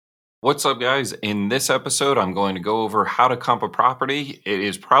What's up, guys? In this episode, I'm going to go over how to comp a property. It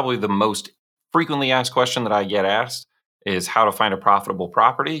is probably the most frequently asked question that I get asked is how to find a profitable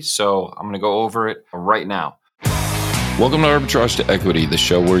property. So I'm going to go over it right now. Welcome to Arbitrage to Equity, the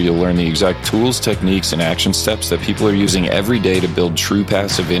show where you'll learn the exact tools, techniques, and action steps that people are using every day to build true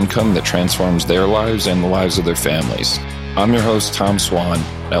passive income that transforms their lives and the lives of their families. I'm your host, Tom Swan.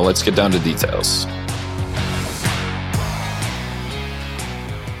 Now let's get down to details.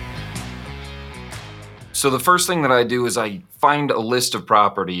 So the first thing that I do is I find a list of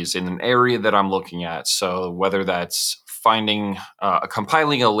properties in an area that I'm looking at. So whether that's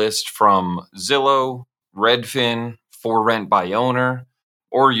compiling a list from Zillow, Redfin, For Rent by Owner,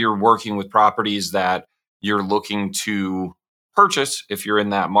 or you're working with properties that you're looking to purchase if you're in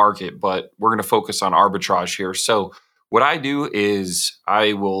that market. But we're going to focus on arbitrage here. So what I do is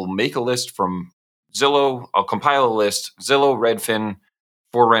I will make a list from Zillow. I'll compile a list, Zillow, Redfin,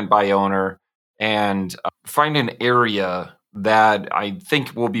 For Rent by Owner, and find an area that I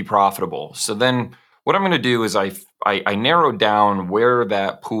think will be profitable. So then what I'm going to do is I narrow down where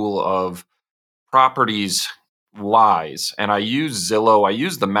that pool of properties lies. And I use Zillow. I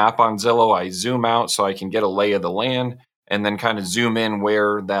use the map on Zillow. I zoom out so I can get a lay of the land and then kind of zoom in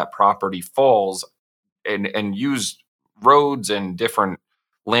where that property falls and use roads and different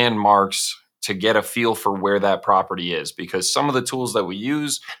landmarks to get a feel for where that property is. Because some of the tools that we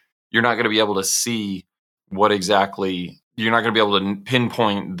use, you're not going to be able to see you're not going to be able to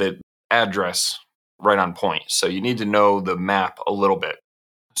pinpoint the address right on point. So you need to know the map a little bit.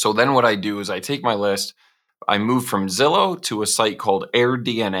 So then what I do is I take my list, I move from Zillow to a site called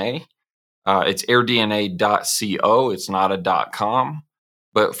AirDNA. It's airdna.co. It's not a .com.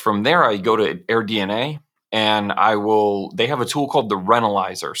 But from there, I go to AirDNA and they have a tool called the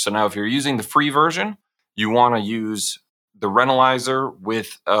Rentalizer. So now if you're using the free version, you want to use the Rentalizer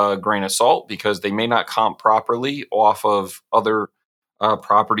with a grain of salt because they may not comp properly off of other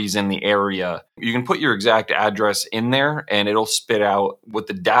properties in the area. You can put your exact address in there and it'll spit out what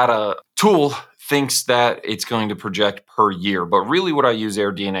the data tool thinks that it's going to project per year. But really what I use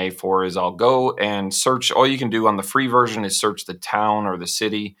AirDNA for is I'll go and search. All you can do on the free version is search the town or the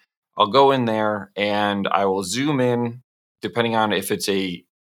city. I'll go in there and I will zoom in depending on if it's a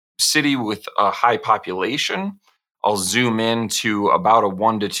city with a high population. I'll zoom in to about a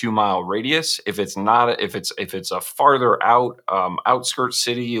 1 to 2 mile radius. If it's a farther out outskirts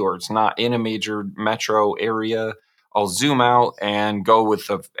city or it's not in a major metro area, I'll zoom out and go with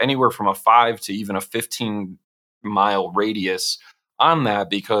anywhere from a 5 to even a 15 mile radius on that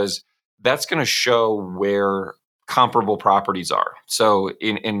because that's going to show where comparable properties are. So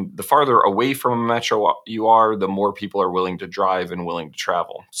in the farther away from a metro you are, the more people are willing to drive and willing to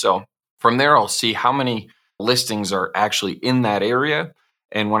travel. So from there, I'll see how many listings are actually in that area.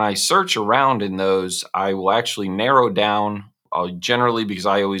 And when I search around in those, I will actually narrow down. Generally, because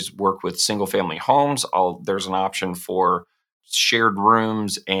I always work with single family homes, there's an option for shared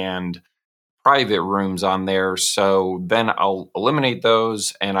rooms and private rooms on there. So then I'll eliminate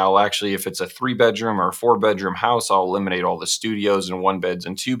those. And I'll actually, if it's a 3-bedroom or a 4-bedroom house, I'll eliminate all the studios and 1-beds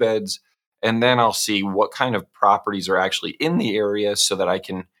and 2-beds. And then I'll see what kind of properties are actually in the area so that I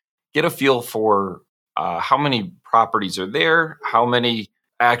can get a feel for how many properties are there, how many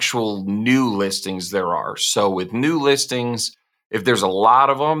actual new listings there are. So with new listings, if there's a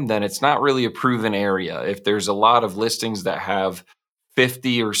lot of them, then it's not really a proven area. If there's a lot of listings that have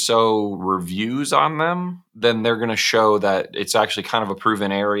 50 or so reviews on them, then they're going to show that it's actually kind of a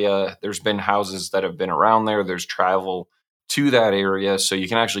proven area. There's been houses that have been around there. There's travel to that area, so you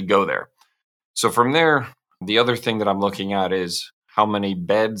can actually go there. So from there, the other thing that I'm looking at is how many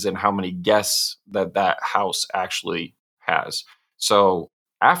beds and how many guests that house actually has. So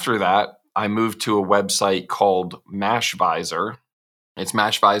after that, I moved to a website called Mashvisor. It's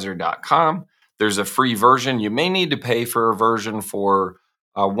mashvisor.com. There's a free version. You may need to pay for a version for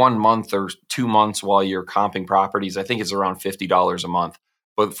 1 month or 2 months while you're comping properties. I think it's around $50 a month.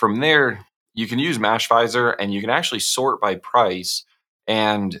 But from there, you can use Mashvisor and you can actually sort by price.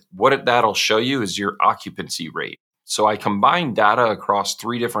 And what that'll show you is your occupancy rate. So I combine data across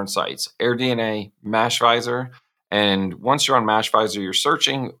 3 different sites, AirDNA, Mashvisor. And once you're on Mashvisor, you're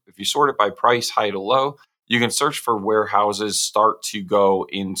searching. If you sort it by price, high to low, you can search for where houses start to go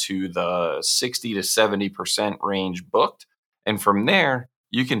into the 60 to 70% range booked. And from there,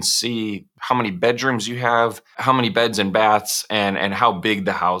 you can see how many bedrooms you have, how many beds and baths, and how big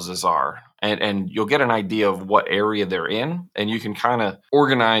the houses are. And you'll get an idea of what area they're in. And you can kind of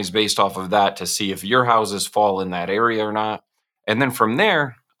organize based off of that to see if your houses fall in that area or not. And then from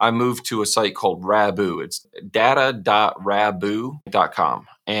there, I moved to a site called Raboo. It's data.raboo.com.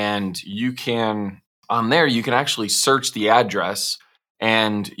 And you can, on there, you can actually search the address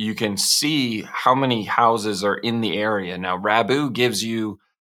and you can see how many houses are in the area. Now, Raboo gives you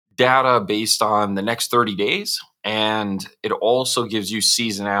data based on the next 30 days, and it also gives you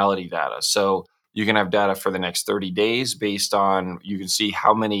seasonality data. So you can have data for the next 30 days based on, you can see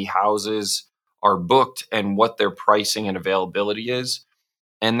how many houses are booked and what their pricing and availability is.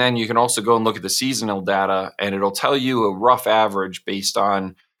 And then you can also go and look at the seasonal data, and it'll tell you a rough average based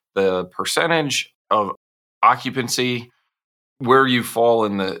on the percentage of occupancy, where you fall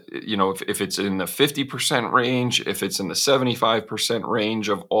in the, if it's in the 50% range, if it's in the 75% range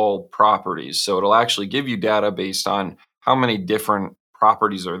of all properties. So it'll actually give you data based on how many different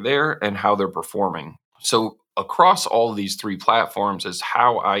properties are there and how they're performing. So across all of these three platforms is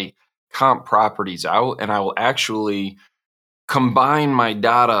how I comp properties out, and I will actually combine my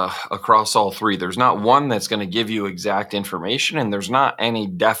data across all three. There's not one that's going to give you exact information, and there's not any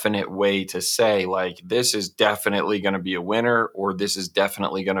definite way to say, like, this is definitely going to be a winner or this is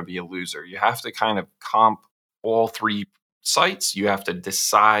definitely going to be a loser. You have to kind of comp all three sites. You have to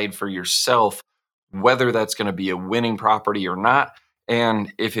decide for yourself whether that's going to be a winning property or not.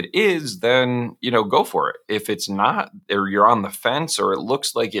 And if it is, then, go for it. If it's not, or you're on the fence, or it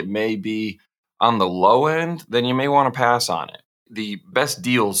looks like it may be on the low end, then you may want to pass on it. The best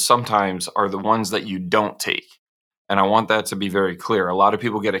deals sometimes are the ones that you don't take. And I want that to be very clear. A lot of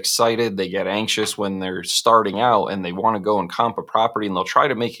people get excited, they get anxious when they're starting out and they want to go and comp a property, and they'll try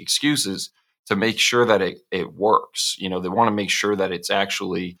to make excuses to make sure that it works. They want to make sure that it's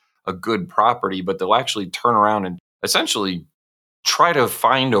actually a good property, but they'll actually turn around and essentially try to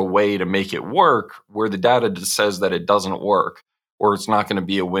find a way to make it work where the data just says that it doesn't work, or it's not going to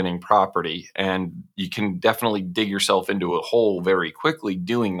be a winning property. And you can definitely dig yourself into a hole very quickly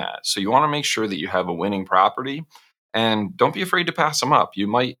doing that. So you want to make sure that you have a winning property, and don't be afraid to pass them up. You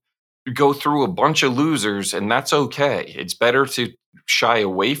might go through a bunch of losers, and that's okay. It's better to shy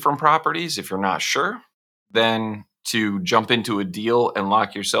away from properties if you're not sure than to jump into a deal and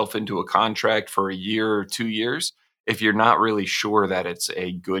lock yourself into a contract for a year or 2 years if you're not really sure that it's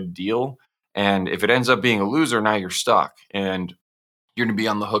a good deal. And if it ends up being a loser, now you're stuck, and you're going to be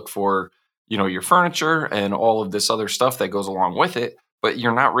on the hook for, your furniture and all of this other stuff that goes along with it, but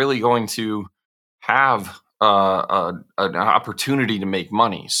you're not really going to have an opportunity to make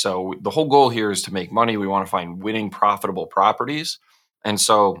money. So the whole goal here is to make money. We want to find winning, profitable properties. And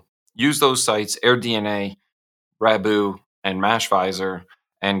so use those sites, AirDNA, Raboo, and Mashvisor,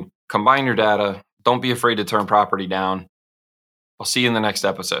 and combine your data. Don't be afraid to turn property down. I'll see you in the next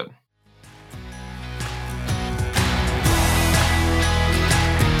episode.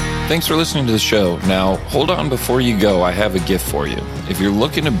 Thanks for listening to the show. Now, hold on before you go. I have a gift for you. If you're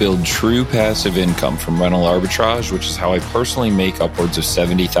looking to build true passive income from rental arbitrage, which is how I personally make upwards of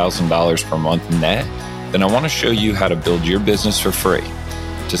 $70,000 per month net, then I want to show you how to build your business for free.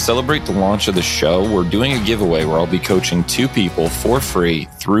 To celebrate the launch of the show, we're doing a giveaway where I'll be coaching 2 people for free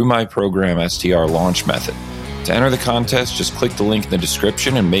through my program STR Launch Method. To enter the contest, just click the link in the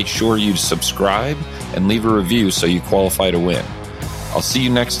description and make sure you subscribe and leave a review so you qualify to win. I'll see you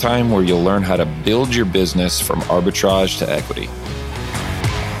next time, where you'll learn how to build your business from arbitrage to equity.